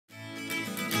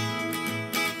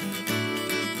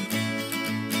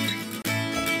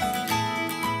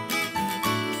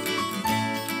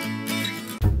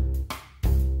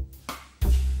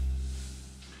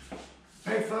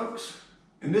folks,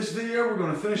 in this video we're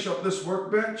going to finish up this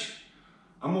workbench.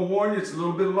 I'm going to warn you, it's a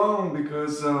little bit long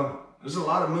because there's a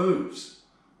lot of moves.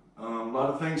 A lot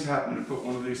of things happen to put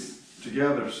one of these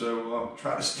together, so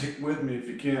try to stick with me if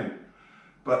you can.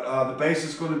 But the base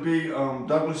is going to be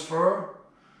Douglas fir,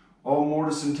 all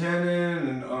mortise and tenon,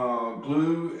 and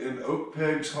glue and oak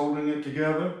pegs holding it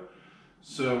together.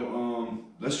 So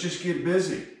let's just get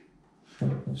busy.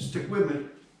 Stick with me.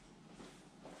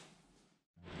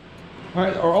 All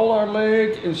right, all our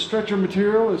leg and stretcher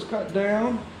material is cut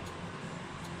down,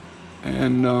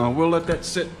 and we'll let that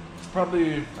sit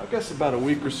probably, I guess, about a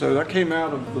week or so. That came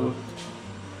out of the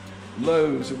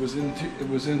Lowe's. It was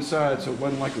inside, so it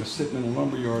wasn't like it was sitting in a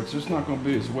lumber yard. So it's not going to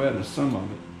be as wet as some of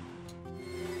it.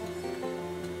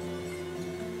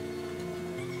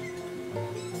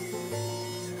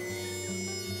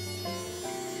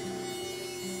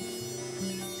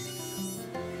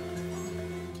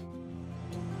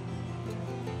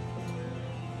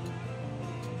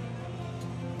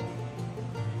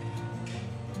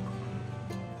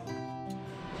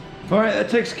 All right, that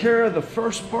takes care of the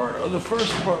first part.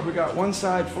 We got one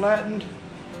side flattened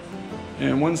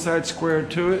and one side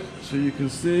squared to it, so you can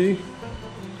see.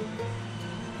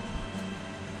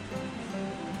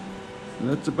 And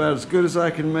that's about as good as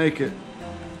I can make it.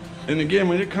 And again,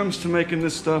 when it comes to making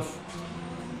this stuff,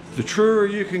 the truer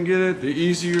you can get it, the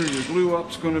easier your glue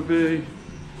up's going to be.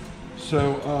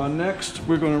 So next,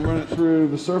 we're going to run it through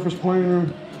the surface planer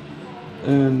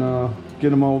and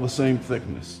get them all the same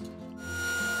thickness.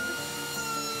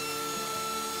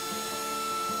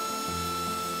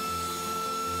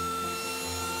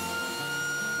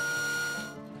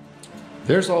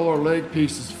 There's all our leg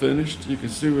pieces finished. You can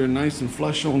see we're nice and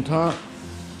flush on top.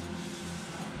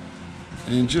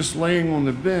 And just laying on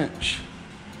the bench,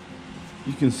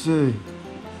 you can see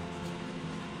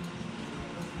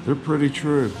they're pretty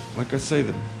true. Like I say,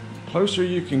 the closer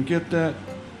you can get that,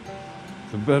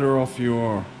 the better off you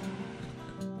are.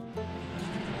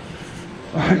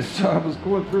 Alright, so I was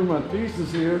going through my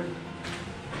pieces here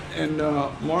and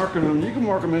marking them. You can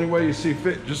mark them any way you see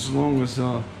fit, just as long as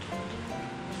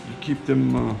keep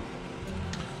them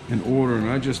in order. And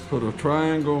I just put a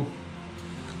triangle,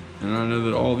 and I know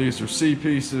that all these are C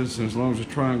pieces, and as long as the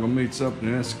triangle meets up,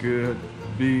 then that's good.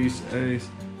 B's, A's.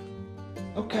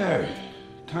 Okay,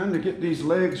 time to get these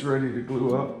legs ready to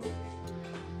glue up.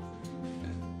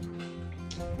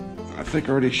 I think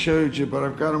I already showed you, but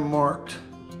I've got them marked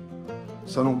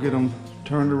so I don't get them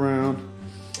turned around.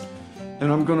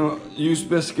 And I'm gonna use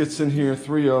biscuits in here,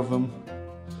 3 of them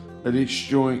at each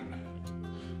joint,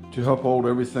 to help hold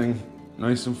everything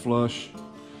nice and flush.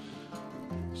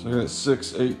 So I got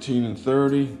 6, 18, and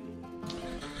 30.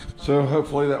 So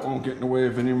hopefully that won't get in the way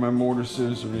of any of my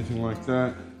mortises or anything like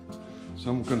that. So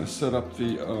I'm gonna set up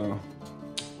the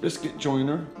biscuit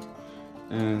joiner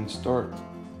and start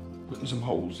putting some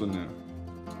holes in there.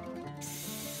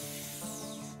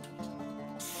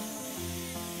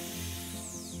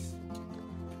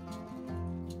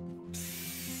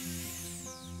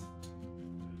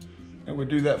 And we'll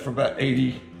do that for about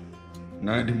 80,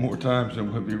 90 more times,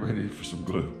 and we'll be ready for some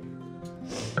glue.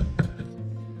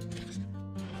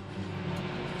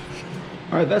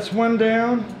 All right, that's one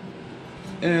down.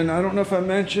 And I don't know if I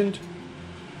mentioned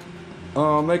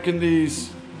making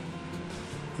this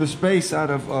base out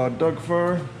of Doug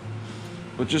fir,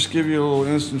 but just give you a little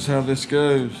instance how this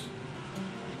goes.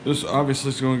 This obviously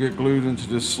is going to get glued into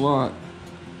this slot.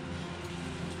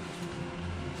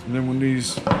 And then when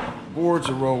these boards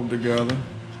are rolled together,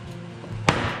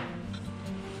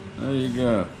 there you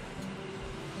go,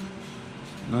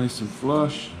 nice and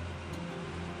flush.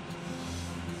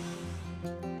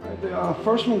 Right, the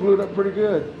first one glued up pretty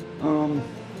good. I'm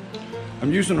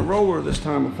using a roller this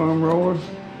time, a foam roller,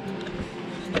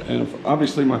 and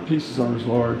obviously my pieces aren't as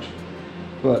large,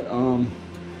 but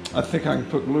I think I can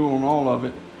put glue on all of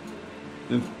it,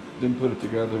 then put it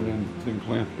together, and then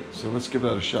clamp it. So let's give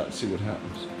that a shot and see what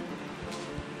happens.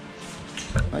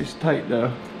 Nice tight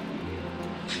though.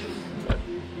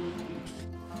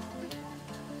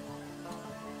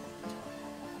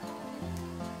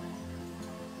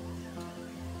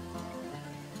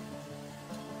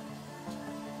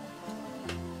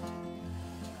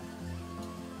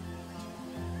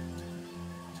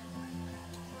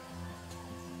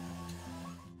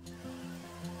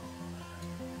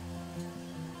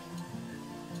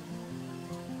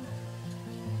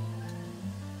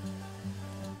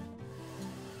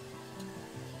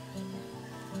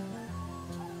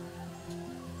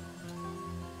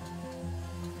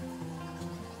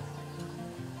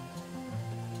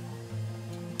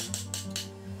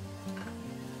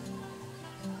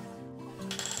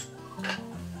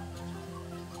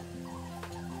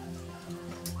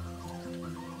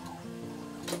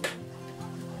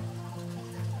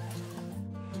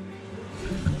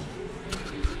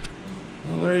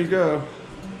 you go.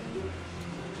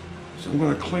 So I'm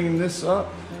going to clean this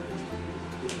up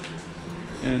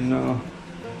and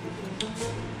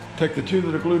take the two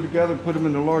that are glued together, put them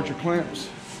into larger clamps,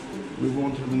 move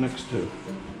on to the next two.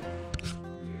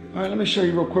 All right, let me show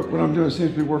you real quick what I'm doing. It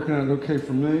seems to be working out okay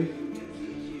for me.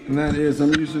 And that is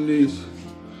I'm using these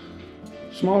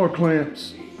smaller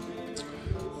clamps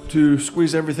to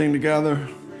squeeze everything together,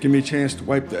 give me a chance to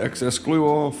wipe the excess glue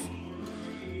off.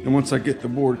 And once I get the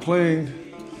board cleaned,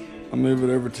 I'll move it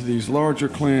over to these larger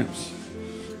clamps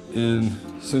and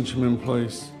cinch them in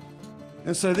place.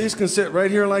 And so these can sit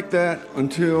right here like that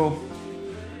until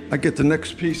I get the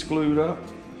next piece glued up,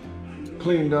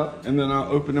 cleaned up, and then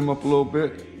I'll open them up a little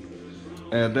bit,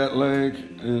 add that leg,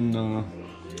 and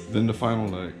then the final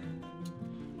leg.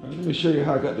 All right, let me show you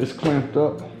how I got this clamped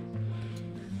up.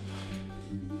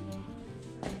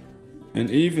 And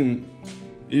even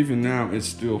now it's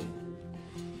still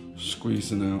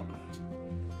squeezing out.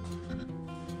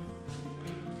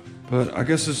 But I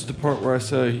guess this is the part where I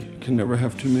say you can never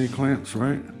have too many clamps,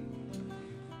 right?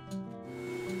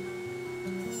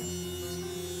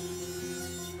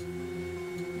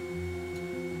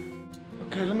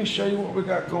 Okay, let me show you what we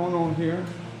got going on here.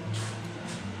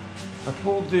 I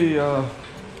pulled the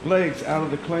legs out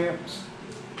of the clamps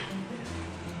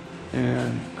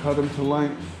and cut them to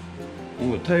length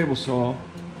on the table saw.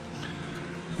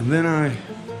 And then I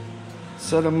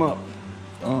set them up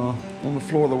on the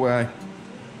floor the way I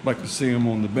like to see them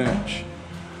on the bench.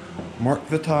 Mark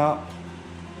the top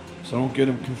so I don't get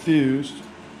them confused.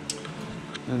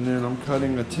 And then I'm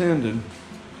cutting a tenon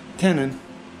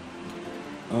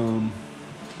on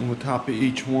the top of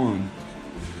each one.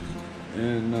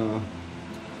 And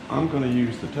I'm going to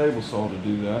use the table saw to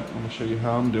do that. I'm going to show you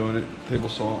how I'm doing it. Table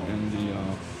saw and the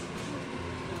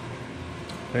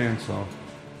bandsaw.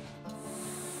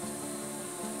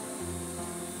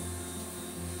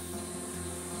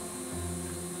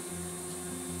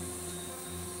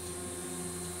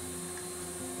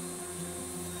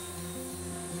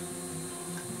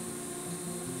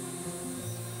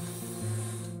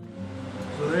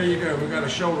 So there you go, we got a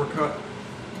shoulder cut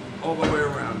all the way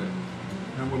around it.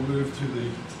 And we'll move to the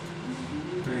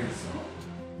bandsaw.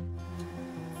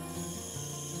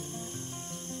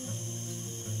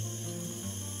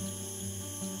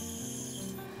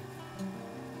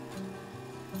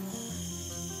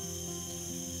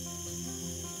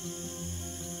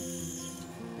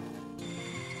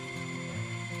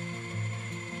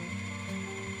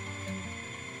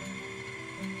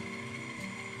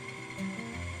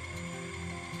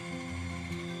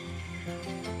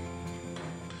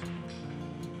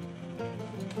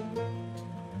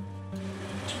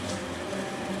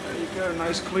 Got a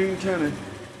nice clean tenon.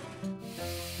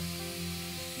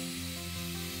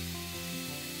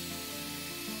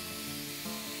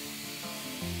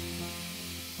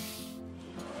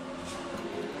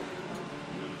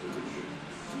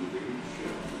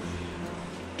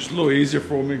 Just a little easier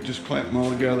for me to just clamp them all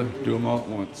together, do them all at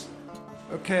once.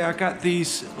 Okay, I got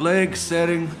these legs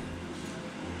setting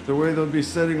the way they'll be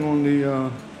setting on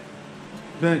the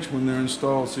bench when they're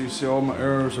installed. So you see all my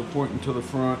arrows are pointing to the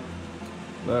front.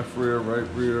 Left rear,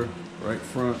 right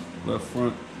front, left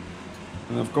front.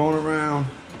 And I've gone around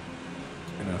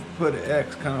and I've put an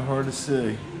X, kind of hard to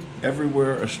see,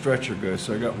 everywhere a stretcher goes.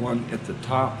 So I got one at the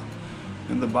top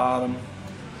and the bottom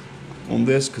on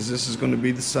this, because this is going to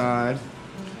be the side.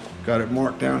 Got it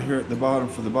marked down here at the bottom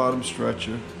for the bottom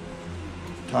stretcher.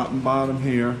 Top and bottom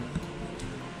here,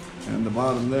 and the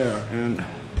bottom there. And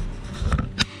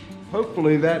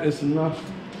hopefully that is enough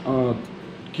to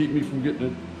keep me from getting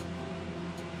it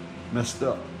messed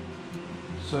up.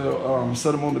 So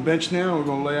set them on the bench now. We're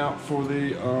going to lay out for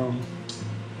the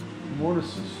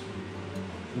mortises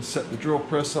and set the drill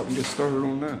press up and get started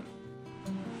on that.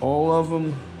 All of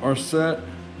them are set.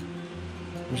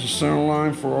 There's a center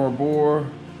line for our bore.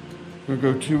 We're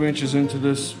going to go 2 inches into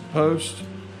this post.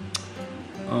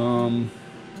 And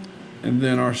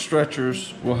then our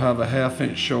stretchers will have a 1/2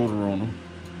 inch shoulder on them.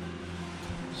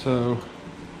 So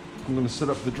I'm going to set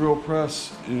up the drill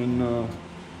press and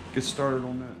get started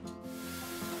on that.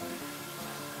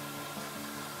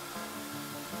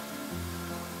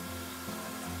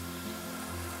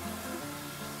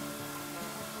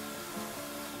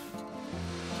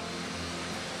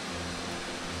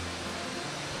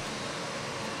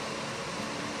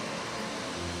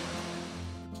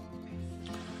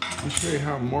 I'll show you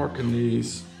how I'm marking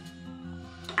these.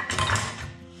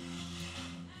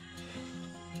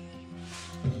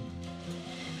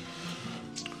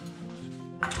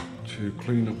 To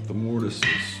clean up the mortises.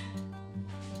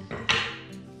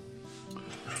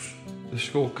 This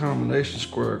whole combination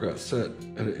square got set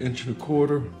at 1.25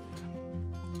 inches.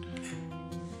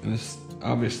 And it's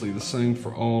obviously the same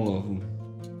for all of them.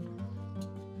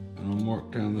 And I'll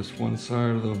mark down this one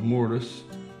side of the mortise.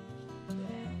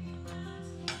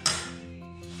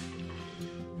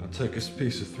 I'll take this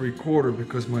piece of 3/4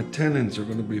 because my tenons are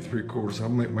going to be 3/4. I'll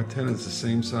make my tenons the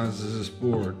same size as this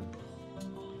board.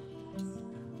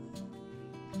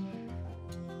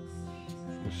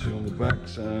 You'll see on the back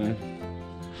side.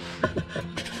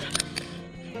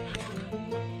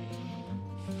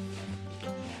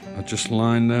 I just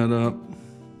line that up.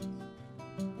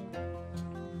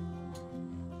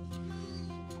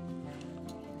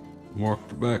 Mark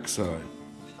the back side.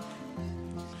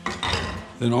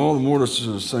 Then all the mortises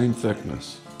are the same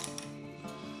thickness.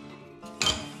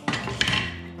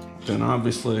 Then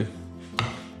obviously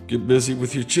get busy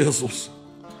with your chisels.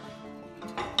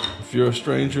 If you're a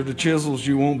stranger to chisels,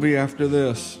 you won't be after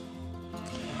this.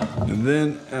 And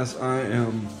then as I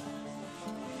am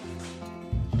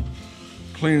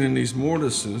cleaning these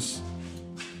mortises,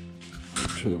 make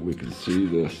sure that we can see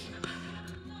this.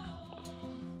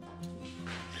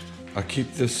 I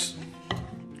keep this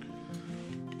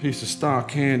piece of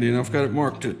stock handy, and I've got it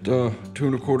marked at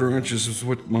 2¼ inches is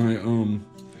what my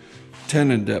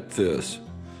tenon depth is.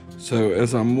 So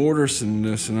as I'm mortising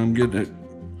this and I'm getting it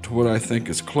to what I think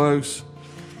is close,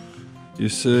 you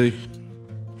see,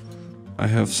 I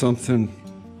have something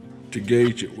to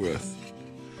gauge it with.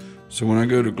 So when I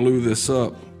go to glue this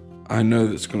up, I know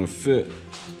that it's going to fit.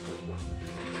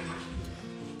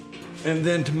 And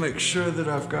then to make sure that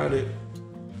I've got it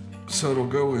so it'll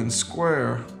go in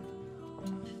square,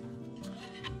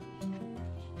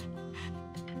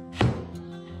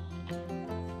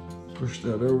 push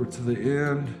that over to the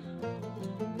end,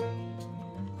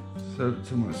 set it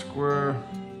to my square,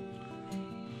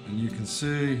 and you can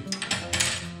see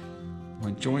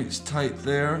my joint's tight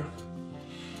there.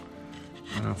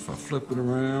 And if I flip it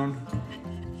around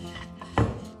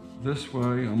this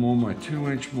way, I'm on my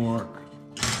 2-inch mark.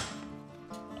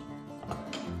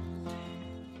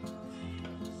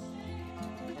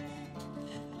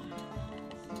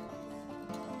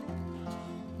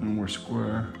 And we're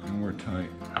square and we're tight.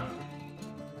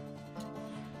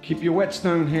 Keep your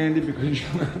whetstone handy because you're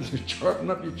going to have to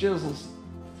sharpen up your chisels.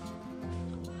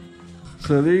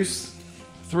 So these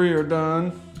 3 are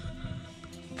done.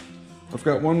 I've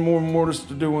got one more mortise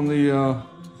to do on the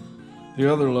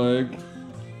other leg.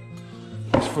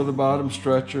 It's for the bottom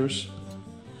stretchers.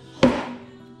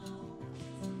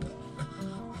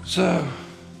 So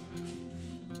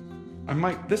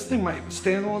this thing might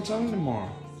stand on its own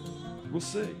tomorrow. We'll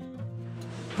see.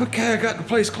 Okay, I got the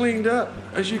place cleaned up,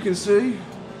 as you can see.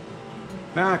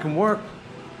 Now I can work.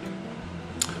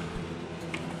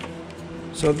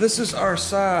 So this is our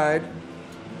side,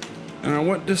 and I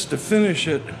want this to finish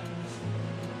at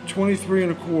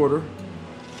 23¼ inches,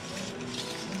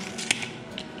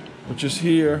 which is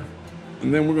here,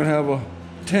 and then we're going to have a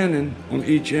tenon on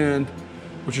each end,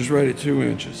 which is right at 2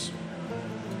 inches.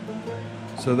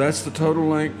 So that's the total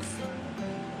length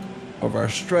of our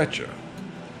stretcher.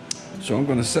 So I'm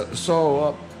going to set the saw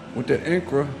up with that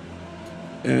Incra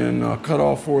and cut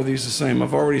all 4 of these the same.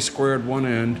 I've already squared one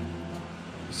end.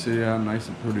 See how nice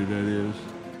and pretty that is.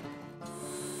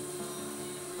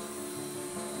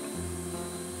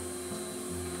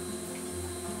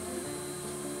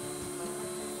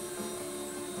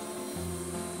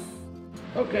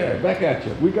 Okay, back at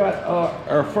you. We got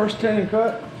our first tenon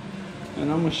cut,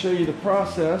 and I'm going to show you the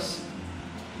process.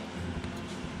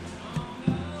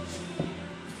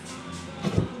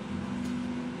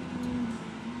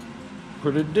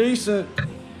 Pretty decent.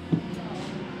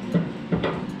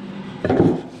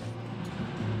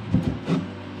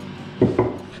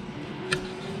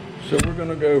 So we're going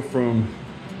to go from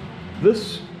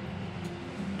this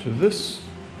to this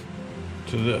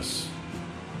to this.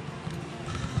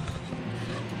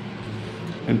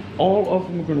 And all of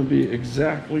them are going to be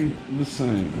exactly the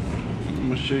same. I'm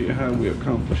going to show you how we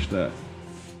accomplish that.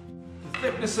 The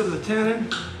thickness of the tenon,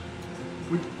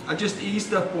 I just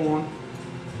eased up on.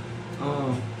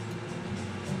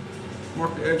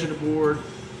 Marked the edge of the board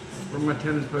where my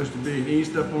tenon is supposed to be, and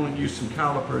eased up on it, used some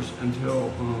calipers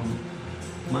until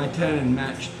my tenon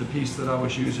matched the piece that I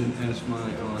was using as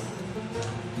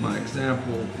my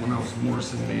example when I was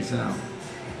mortising these out.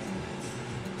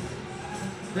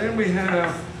 Then we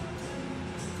have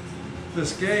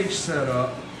this gauge set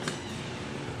up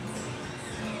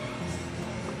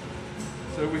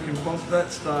so we can bump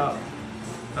that stop.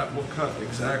 That will cut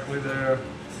exactly there,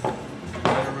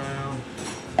 right around,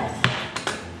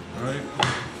 right,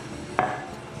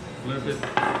 flip it.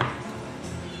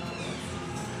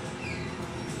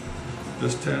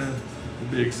 This tenon will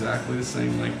be exactly the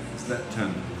same length as that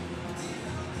tenon.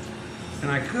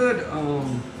 And I could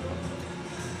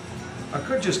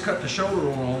just cut the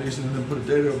shoulder on all these and then put a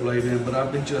dado blade in, but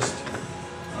I've been just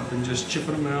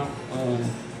chipping them out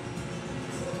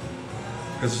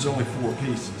because there's only 4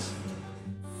 pieces.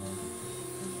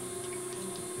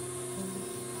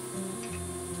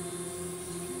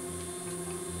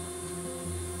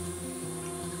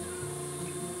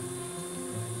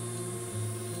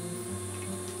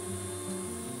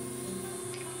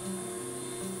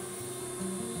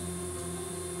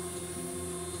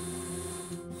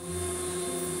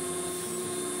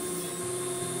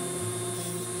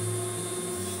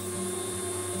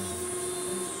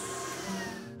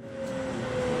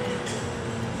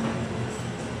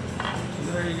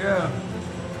 There you go.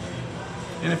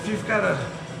 And if you've got to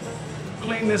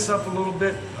clean this up a little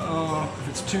bit, if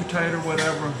it's too tight or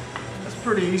whatever, that's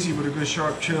pretty easy with a good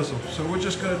sharp chisel. So we're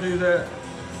just going to do that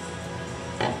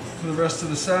for the rest of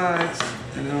the sides,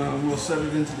 and we'll set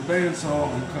it into the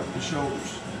bandsaw and cut the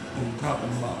shoulders on the top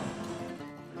and the bottom.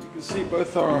 You can see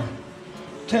both our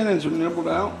tenons are nibbled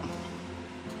out.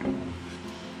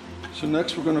 So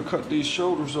next we're going to cut these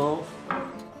shoulders off.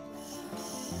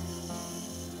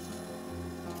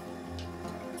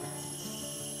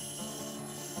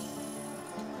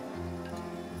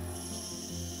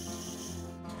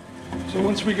 So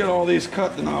once we get all these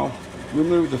cut, then I'll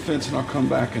remove the fence and I'll come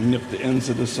back and nip the ends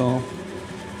of this off,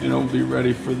 and it'll be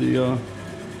ready for the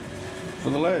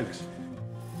legs.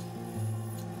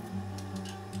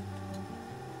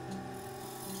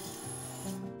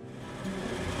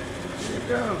 There you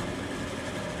go.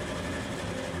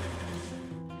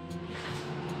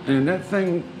 And that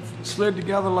thing slid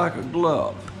together like a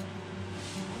glove.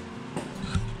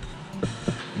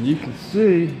 And you can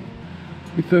see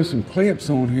we throw some clamps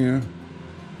on here.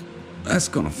 That's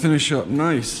gonna finish up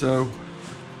nice. So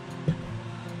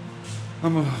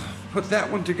I'm gonna put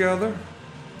that one together,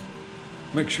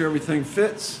 make sure everything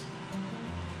fits,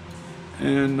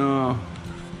 and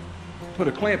put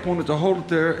a clamp on it to hold it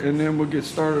there, and then we'll get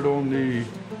started on the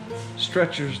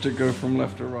stretchers to go from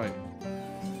left to right.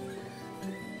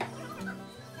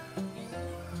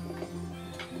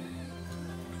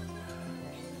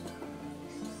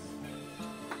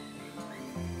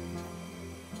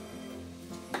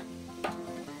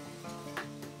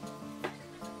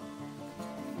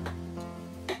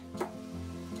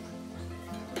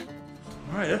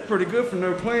 All right, that's pretty good for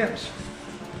no clamps.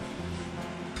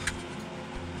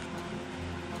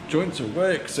 Joints are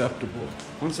way acceptable.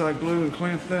 Once I glue and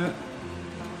clamp that,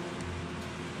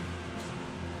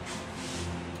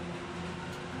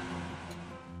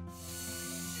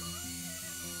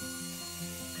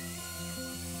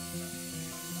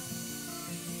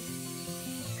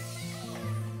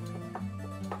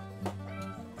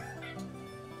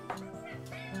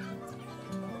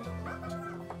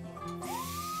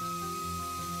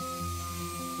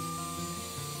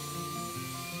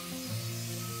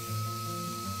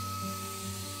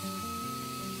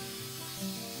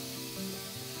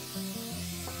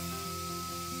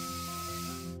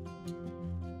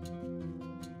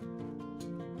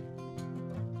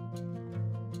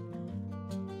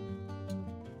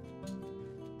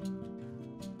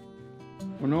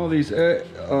 when all these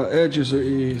edges are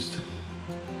eased,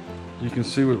 you can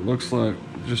see what it looks like.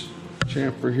 Just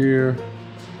chamfer here,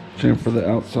 chamfer the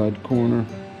outside corner,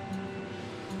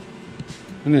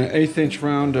 and then an 1/8 inch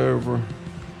round over,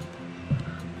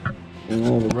 and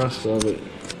all the rest of it.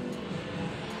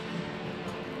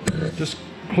 Just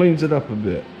cleans it up a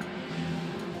bit.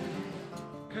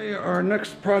 Okay, our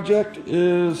next project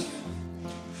is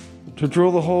to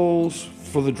drill the holes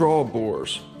for the draw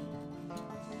bores.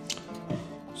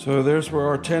 So there's where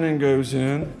our tenon goes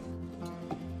in.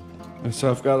 And so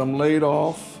I've got them laid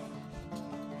off.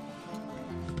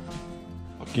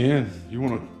 Again, you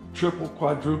want to triple,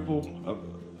 quadruple,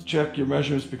 check your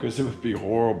measurements, because it would be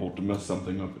horrible to mess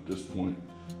something up at this point.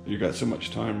 You got so much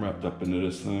time wrapped up into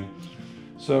this thing.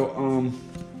 So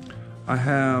I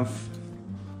have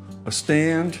a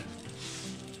stand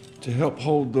to help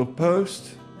hold the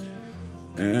post,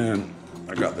 and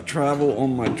I got the travel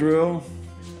on my drill,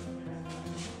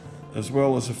 as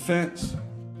well as a fence.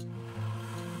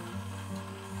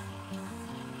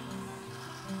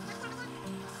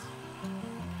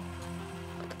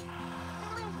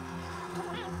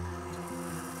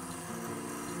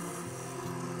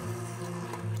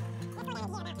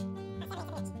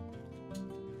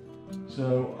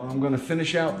 So I'm going to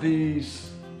finish out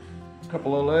these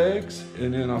couple of legs,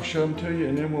 and then I'll show them to you,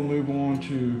 and then we'll move on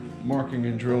to marking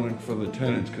and drilling for the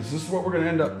tenons, because this is what we're going to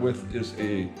end up with, is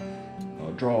a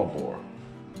draw bore.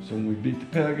 So when we beat the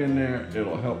peg in there,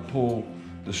 it'll help pull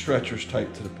the stretchers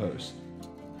tight to the post.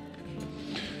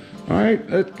 All right,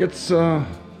 that gets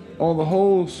all the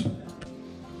holes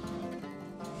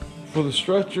for the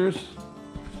stretchers.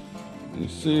 You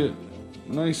see it,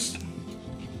 nice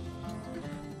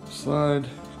slide,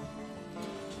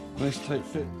 nice tight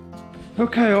fit.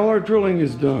 Okay, all our drilling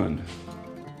is done,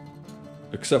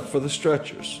 except for the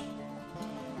stretchers.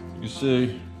 You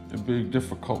see, it'd be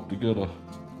difficult to get a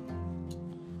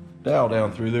dowel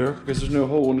down through there because there's no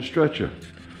hole in the stretcher.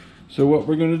 So what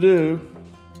we're gonna do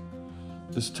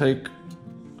is take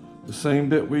the same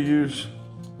bit we use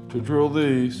to drill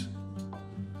these,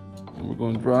 and we're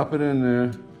going to drop it in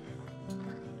there,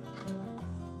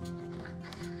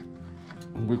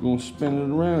 and we're going to spin it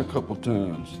around a couple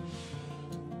times.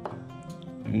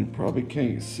 And you probably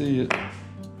can't see it,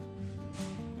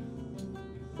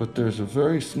 but there's a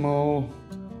very small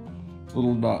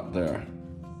little dot there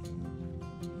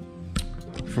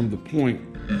from the point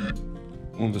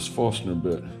on this Forstner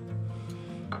bit.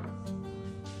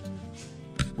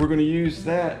 We're going to use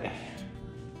that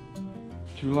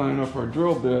to line up our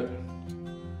drill bit,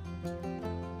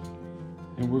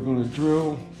 and we're going to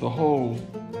drill the hole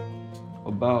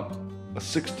about a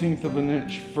 1/16 of an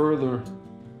inch further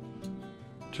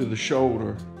to the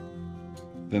shoulder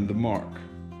than the mark.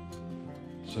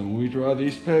 So when we draw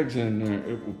these pegs in there,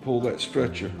 it will pull that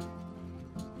stretcher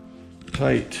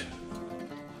tight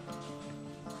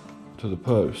to the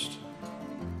post.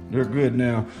 They're good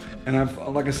now. And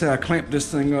like I said, I clamped this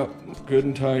thing up good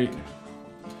and tight,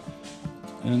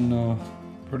 and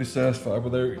pretty satisfied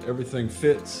with everything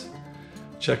fits.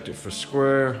 Checked it for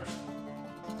square.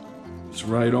 It's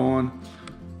right on.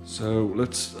 So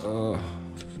let's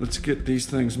get these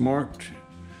things marked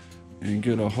and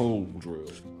get a hole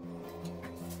drilled.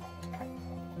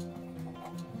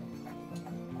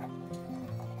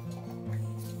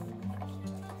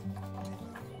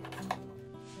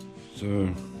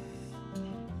 So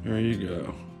there you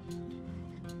go.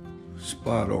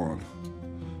 Spot on.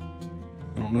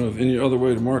 I don't know of any other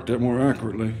way to mark that more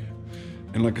accurately.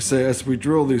 And like I say, as we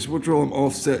drill these, we'll drill them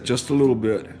offset just a little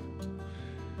bit.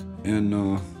 And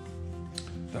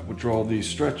that will draw these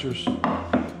stretchers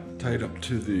tight up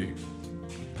to the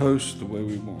post the way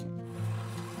we want.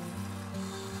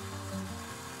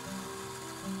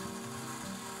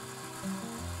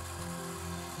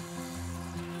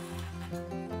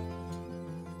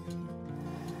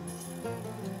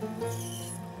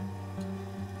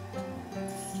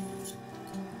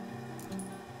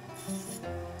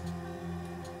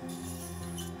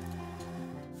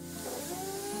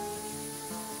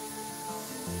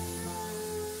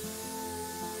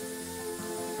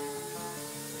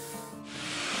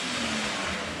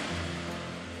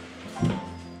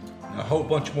 A whole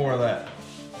bunch more of that.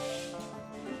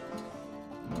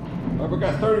 All right, we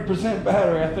got 30%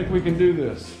 battery. I think we can do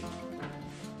this.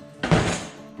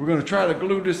 We're gonna try to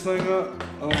glue this thing up,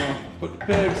 put the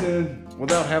pegs in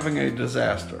without having a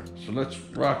disaster. So let's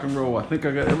rock and roll. I think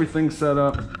I got everything set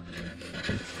up.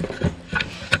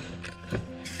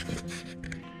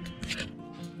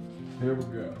 Here we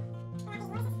go.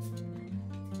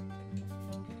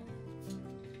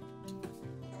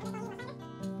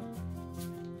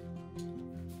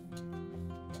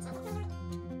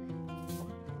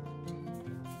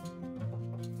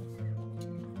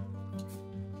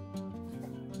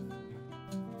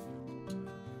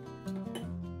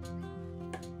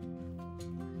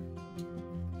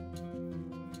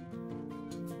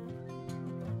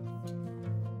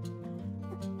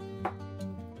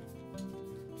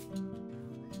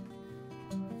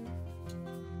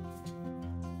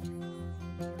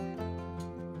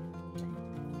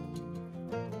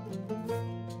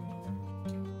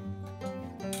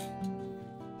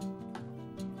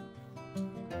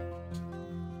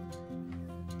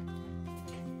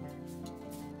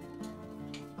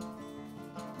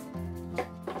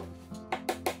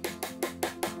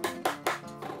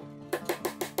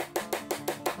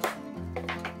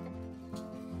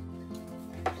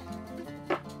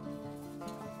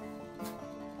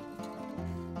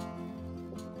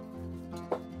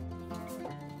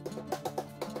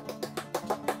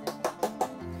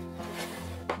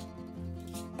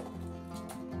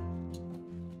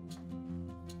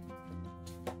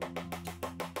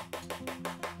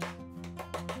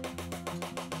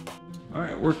 All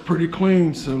right, worked pretty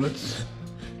clean, so let's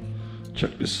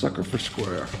check this sucker for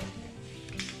square.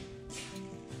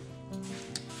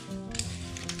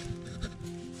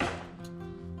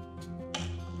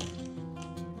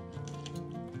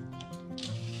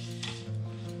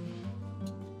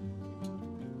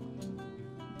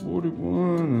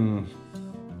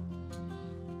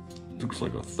 looks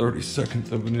like a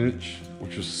 32nd of an inch,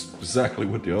 which is exactly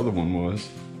what the other one was.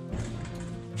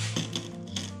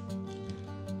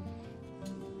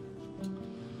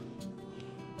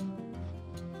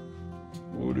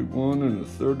 .41 and a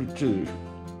 32.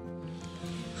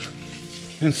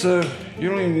 And so you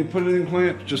don't even need to put it in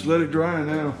clamps, just let it dry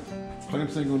now.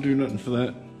 Clamps ain't gonna do nothing for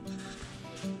that.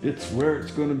 It's where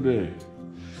it's gonna be.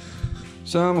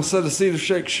 So I'm gonna set a cedar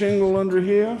shake shingle under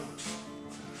here.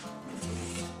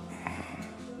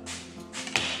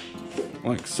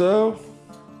 Like so.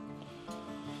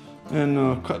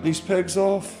 And cut these pegs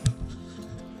off.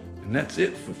 And that's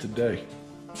it for today.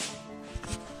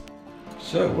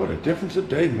 So what a difference a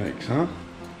day makes, huh?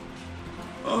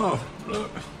 Oh,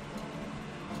 look.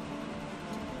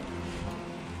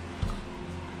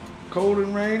 Cold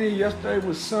and rainy. Yesterday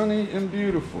was sunny and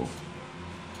beautiful.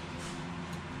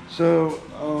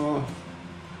 So,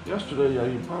 yesterday, yeah,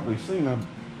 you've probably seen I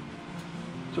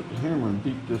took the hammer and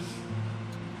beat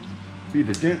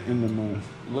a dent into my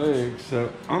leg.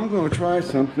 So I'm gonna try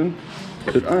something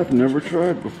that I've never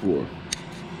tried before.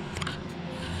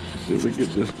 Let's see if we get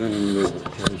this down a little bit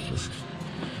closer.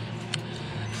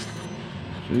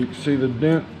 So you can see the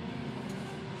dent.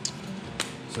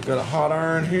 So I got a hot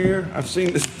iron here. I've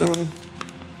seen this done.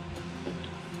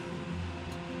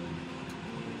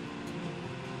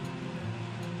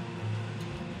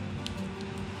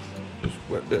 Just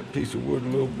wet that piece of wood a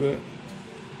little bit.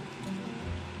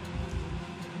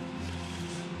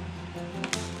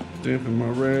 Dampen my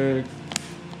rag.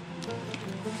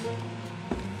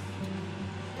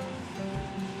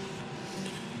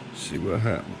 See what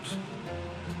happens.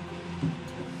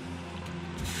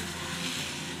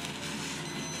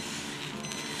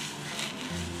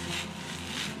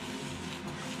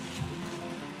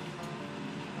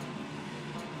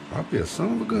 I'll be a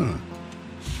son of a gun.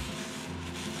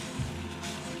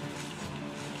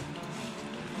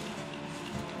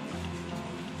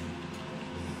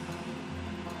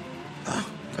 Oh,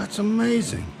 that's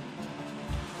amazing.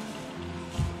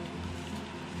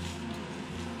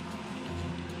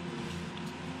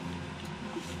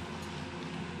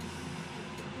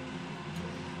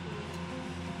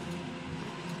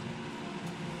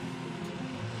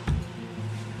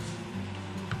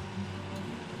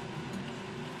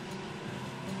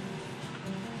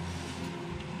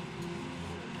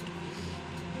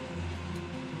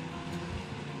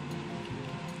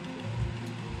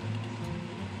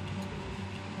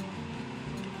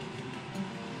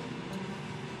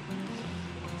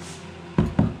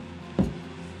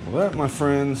 Well, that, my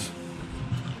friends,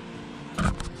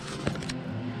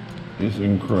 is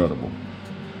incredible.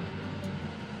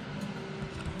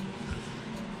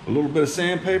 A little bit of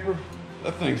sandpaper,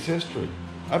 that thing's history.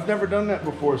 I've never done that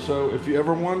before, so if you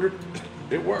ever wondered,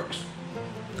 it works.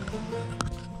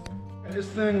 And this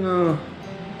thing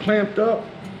clamped up,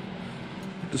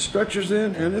 the stretchers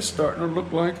in, and it's starting to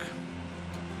look like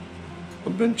a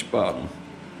bench bottom.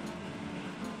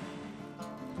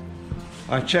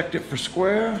 I checked it for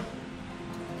square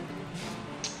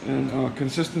and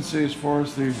consistency as far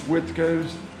as the width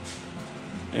goes,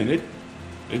 and it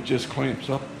just clamps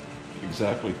up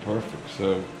exactly perfect.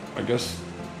 So I guess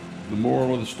the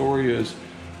moral of the story is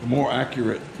the more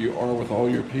accurate you are with all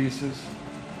your pieces,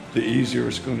 the easier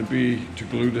it's going to be to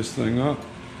glue this thing up,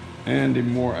 and the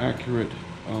more accurate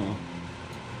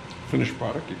finished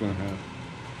product you're going to have.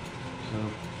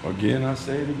 So again, I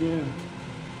say it again.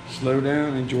 Slow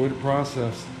down, enjoy the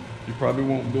process. You probably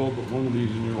won't build but one of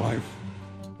these in your life.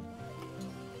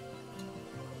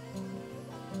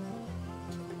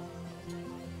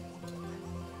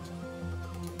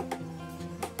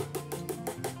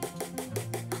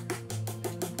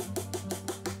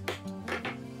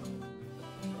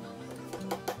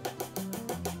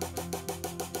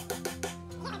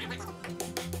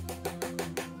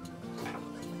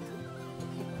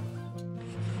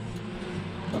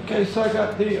 Okay, so I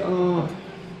got the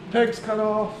pegs cut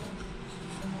off,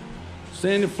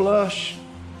 sanded flush,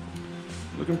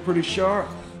 looking pretty sharp.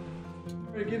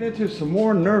 We're gonna get into some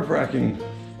more nerve-wracking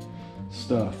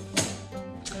stuff.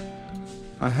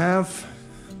 I have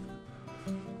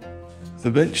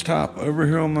the bench top over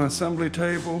here on my assembly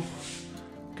table,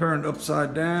 turned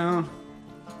upside down.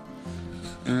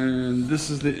 And this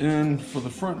is the end for the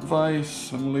front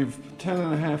vise. I'm gonna leave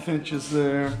 10.5 inches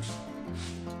there.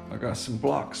 I got some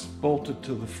blocks bolted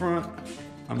to the front,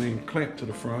 clamped to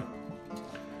the front.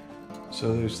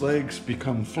 So those legs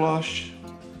become flush,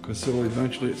 because they'll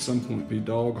eventually at some point be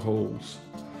dog holes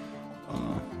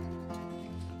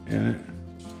in it.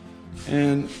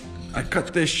 And I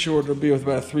cut this short, it'll be with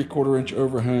about a 3/4 inch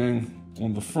overhang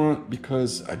on the front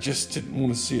because I just didn't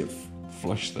want to see it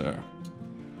flush there.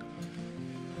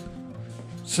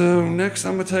 So next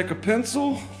I'm gonna take a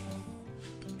pencil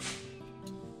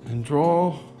and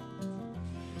draw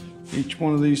each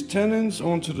one of these tenons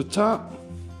onto the top.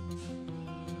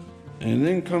 And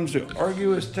then comes the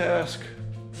arduous task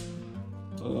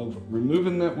of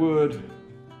removing that wood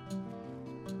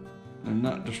and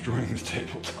not destroying the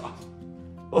tabletop.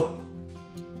 Oh.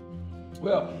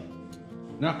 Well,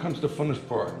 now comes the funnest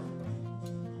part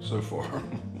so far.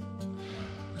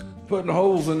 Putting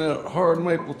holes in that hard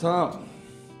maple top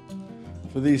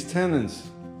for these tenons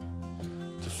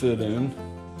to fit in.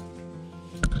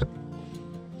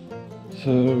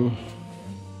 So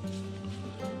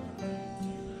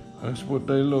that's what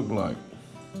they look like.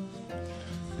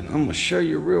 And I'm gonna show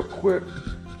you real quick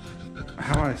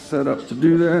how I set up to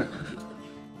do that.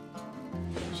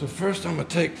 So first I'm gonna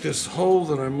take this hole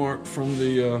that I marked from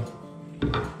the,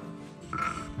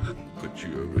 put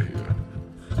you over here.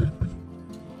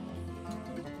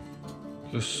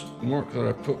 This mark that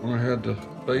I put when I had the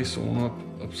base on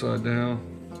upside down.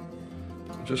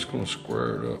 I'm just gonna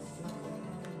square it up.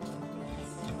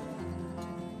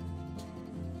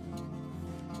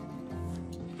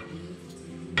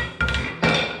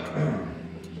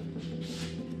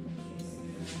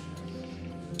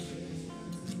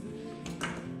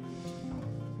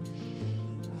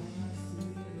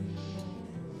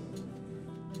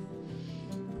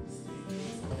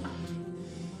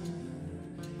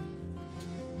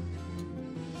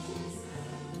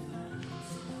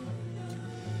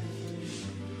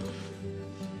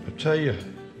 Tell you,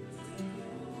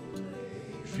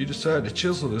 if you decide to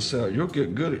chisel this out, you'll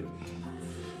get good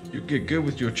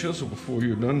with your chisel before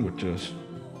you're done with this.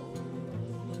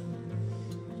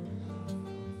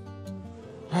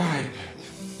 All right,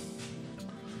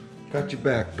 got you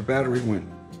back. The battery went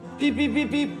beep, beep,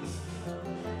 beep, beep.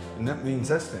 And that means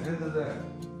that's the end of that.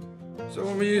 So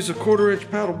I'm gonna use a 1/4-inch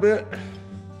paddle bit.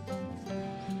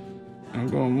 I'm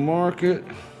gonna mark it.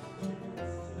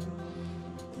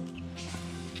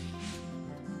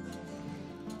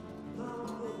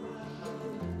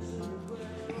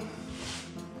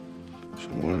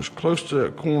 As close to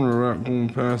that corner without going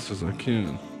past as I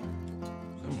can.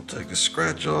 I'm gonna take a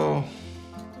scratch awl,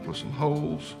 put some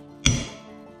holes.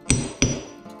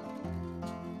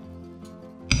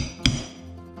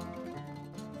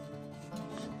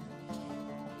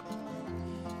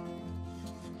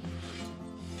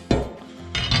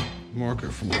 Mark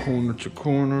it from corner to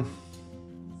corner.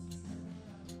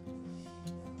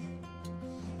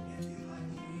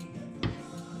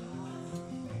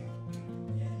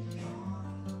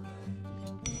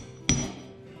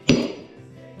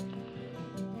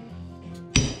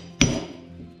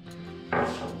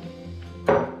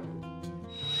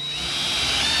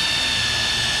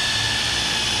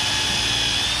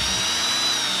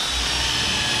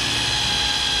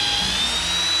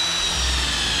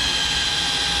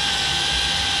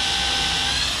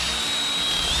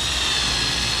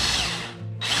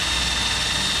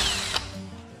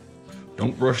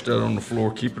 Don't brush that on the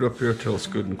floor. Keep it up here till it's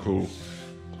good and cool.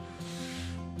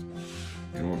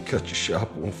 You don't want to catch your shop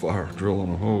on fire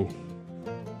drilling a hole.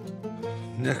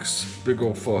 Next, big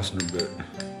old fastener bit.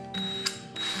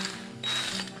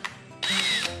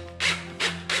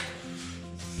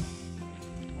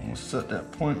 I'm gonna set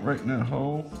that point right in that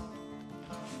hole.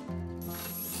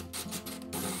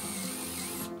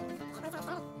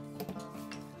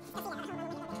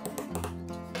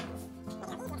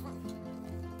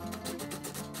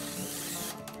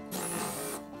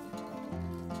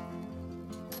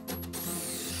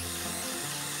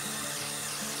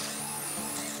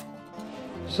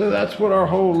 So that's what our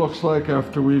hole looks like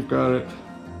after we've got it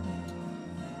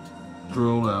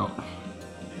drilled out.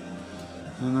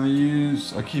 And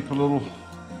I keep a little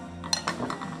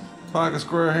pocket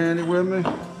square handy with me.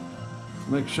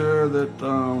 Make sure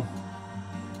that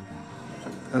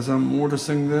as I'm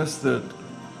mortising this that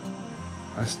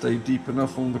I stay deep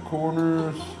enough on the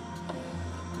corners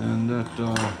and that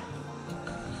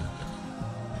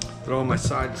all my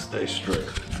sides stay straight.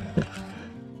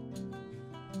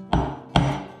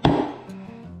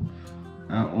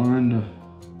 Outline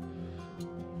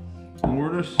the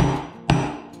mortise.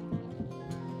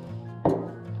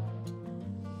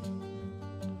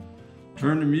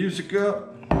 Turn the music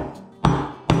up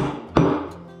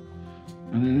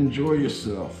and then enjoy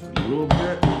yourself a little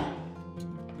bit.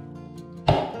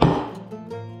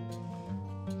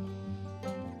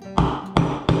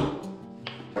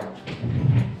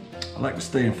 I like to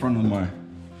stay in front of my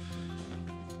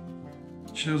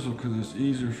chisel because it's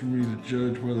easier for me to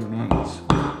judge whether or not it's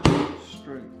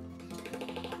straight.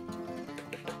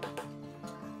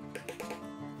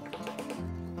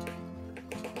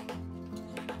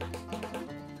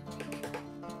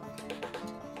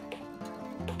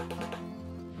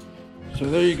 So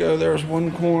there you go, there's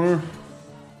one corner.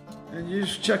 And you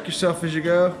just check yourself as you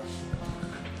go.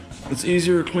 It's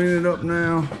easier to clean it up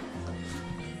now.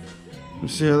 You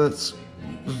see how there's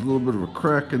a little bit of a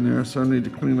crack in there, so I need to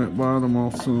clean that bottom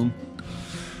off some.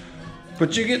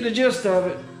 But you get the gist of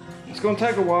it. It's gonna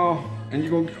take a while, and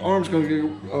your arm's gonna get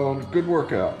a good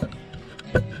workout.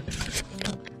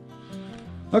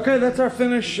 Okay, that's our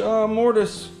finished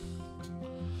mortise.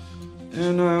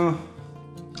 And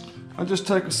I just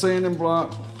take a sanding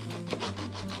block,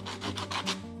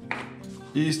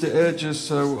 ease the edges,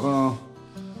 so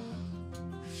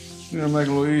make it a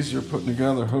little easier putting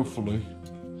together, hopefully.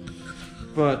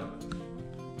 But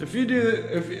if you do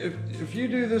if you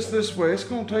do this way, it's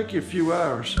gonna take you a few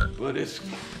hours, but it's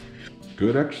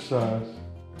good exercise.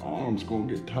 Arm's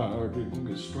gonna get tired, it's gonna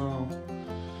get strong.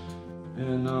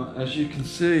 And as you can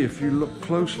see, if you look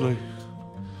closely,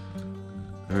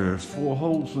 there's 4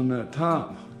 holes in that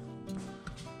top,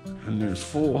 and there's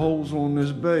 4 holes on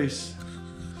this base.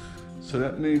 So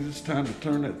that means it's time to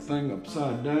turn that thing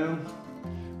upside down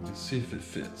and see if it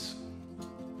fits.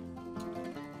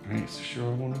 I ain't so sure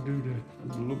I want to do that.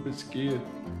 I'm a little bit scared.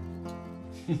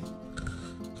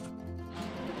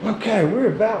 Okay, we're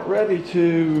about ready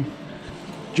to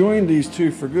join these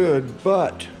two for good,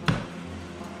 but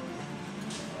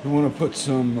we want to put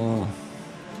some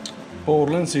old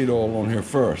linseed oil on here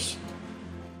first.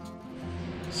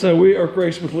 So we are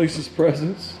graced with Lisa's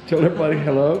presence. Tell everybody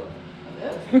hello.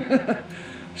 Hello.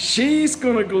 She's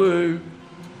gonna glue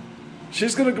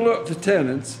up the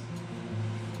tenons.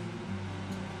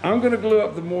 I'm gonna glue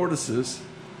up the mortises,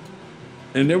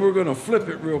 and then we're gonna flip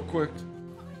it real quick.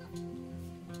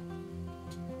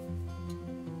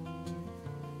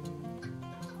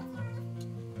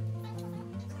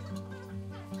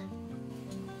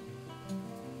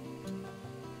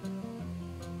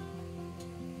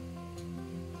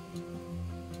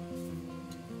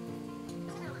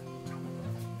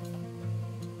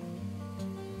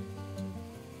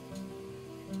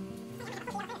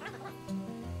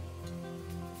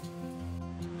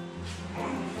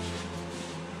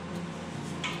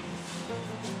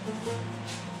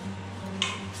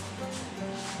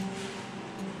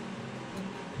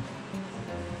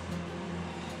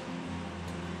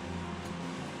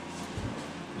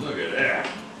 Look at that.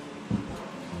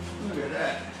 Look at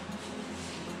that.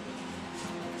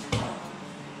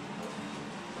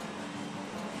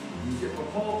 You get my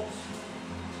pulse.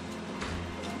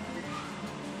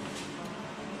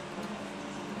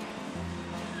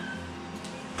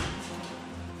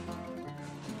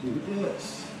 Do this.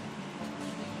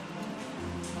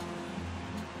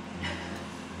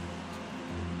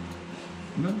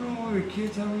 Remember when we were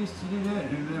kids how we used to do that?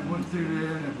 And that went through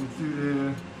there, and that went through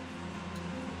there.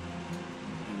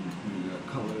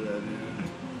 Color that in.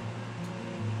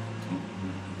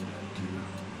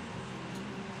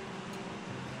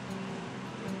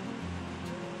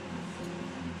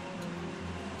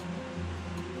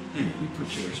 Hey, you put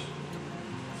yours.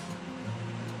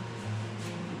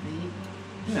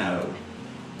 No.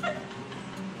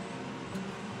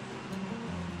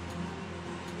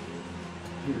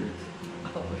 Here it is.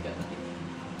 Oh, we got like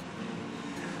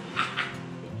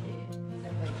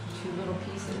 2 little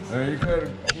pieces. There you go.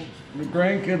 The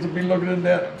grandkids will be looking at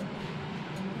that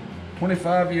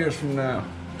 25 years from now.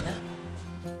 Yeah.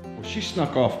 Well, she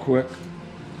snuck off quick.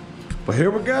 But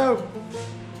here we go.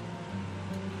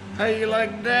 How you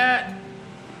like that?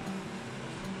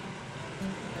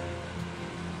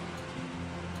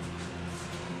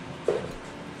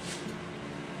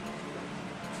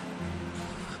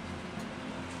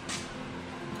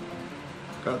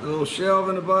 Got the little shelf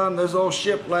in the bottom. There's all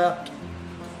shiplapped.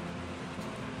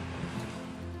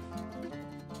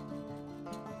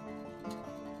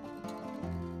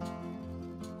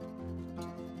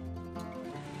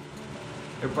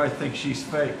 Everybody thinks she's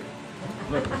fake.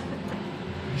 Look,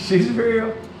 she's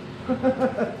real.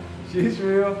 She's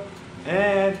real.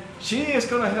 And she is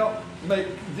gonna help make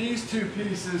these 2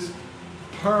 pieces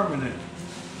permanent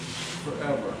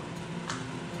forever.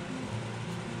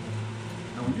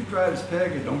 Now when you drive this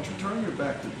pegging, don't you turn your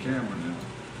back to the camera now.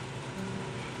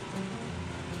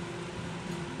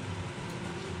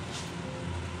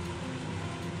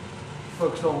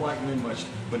 Folks don't like me much,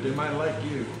 but they might like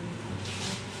you.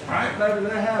 All right, baby,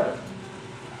 let have it.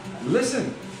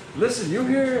 Listen, listen, you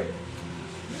hear it.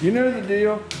 You know the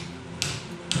deal.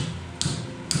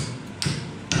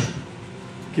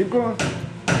 Keep going.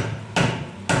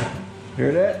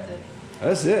 Hear that?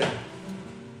 That's it.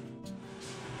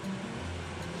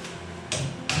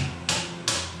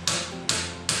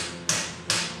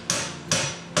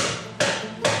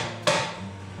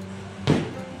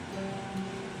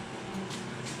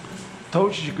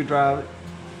 Told you could drive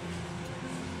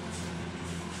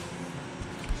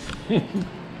it.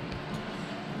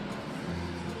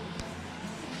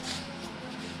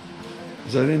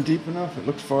 Is that in deep enough? It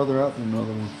looks farther out than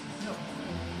another one.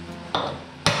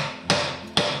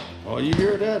 Oh, you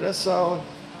hear that? That's solid.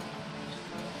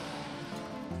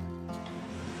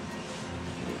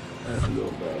 That's a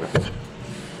little better.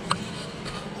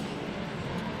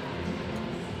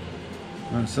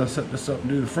 Alright, so I set this up and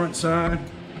do the front side.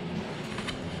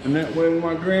 And that way when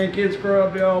my grandkids grow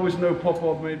up, they always know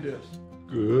Papa made this.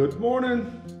 Good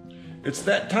morning. It's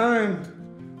that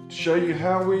time to show you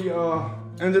how we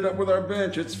ended up with our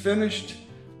bench. It's finished.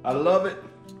 I love it.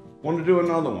 Want to do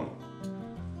another one.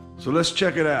 So let's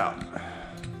check it out.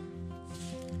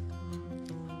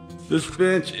 This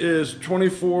bench is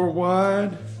 24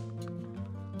 wide,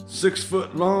 6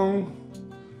 foot long,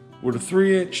 with a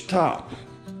 3-inch top.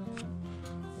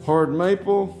 Hard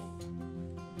maple.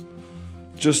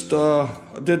 Just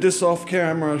did this off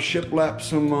camera, shiplapped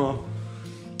some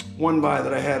 1x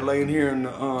that I had laying here in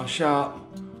the shop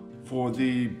for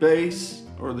the base,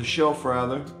 or the shelf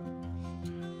rather.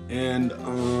 And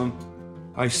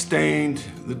I stained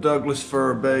the Douglas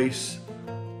fir base,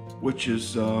 which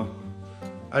is I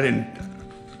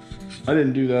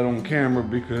didn't do that on camera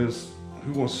because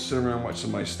who wants to sit around and watch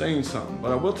somebody stain something?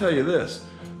 But I will tell you this,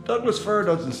 Douglas fir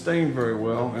doesn't stain very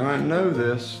well, and I know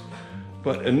this,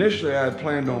 but initially I had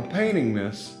planned on painting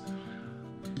this.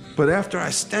 But after I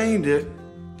stained it,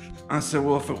 I said,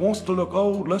 well, if it wants to look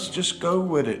old, let's just go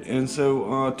with it. And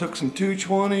so I took some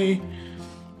 220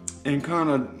 and kind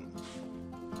of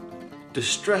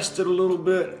distressed it a little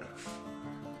bit,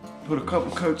 put a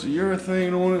couple coats of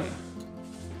urethane on it.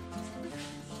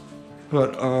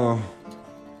 But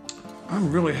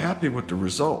I'm really happy with the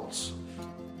results.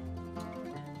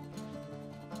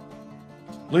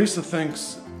 Lisa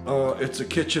thinks it's a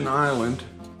kitchen island,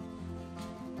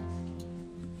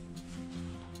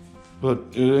 but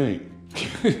it ain't.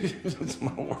 It's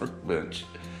my workbench.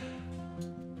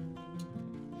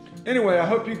 Anyway, I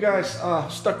hope you guys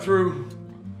stuck through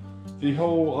the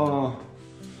whole,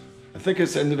 I think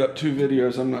it's ended up 2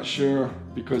 videos, I'm not sure,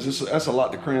 because that's a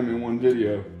lot to cram in one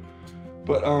video.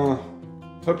 But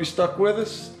hope you stuck with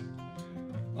us,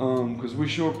 because we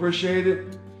sure appreciate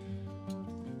it.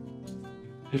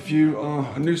 If you are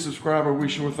a new subscriber, we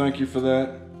sure thank you for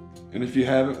that. And if you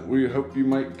haven't, we hope you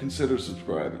might consider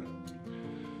subscribing.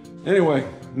 Anyway,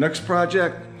 next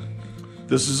project,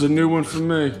 this is a new one for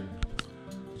me.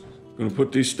 Gonna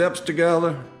put these steps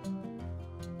together,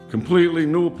 completely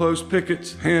newel post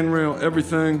pickets, handrail,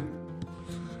 everything.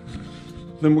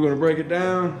 Then we're gonna break it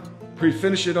down,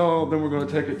 pre-finish it all, then we're gonna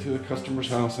take it to the customer's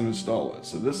house and install it.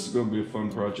 So this is gonna be a fun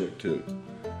project too.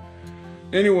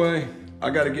 Anyway, I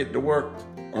gotta get to work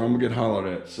or I'm gonna get hollered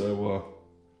at, so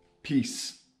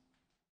peace.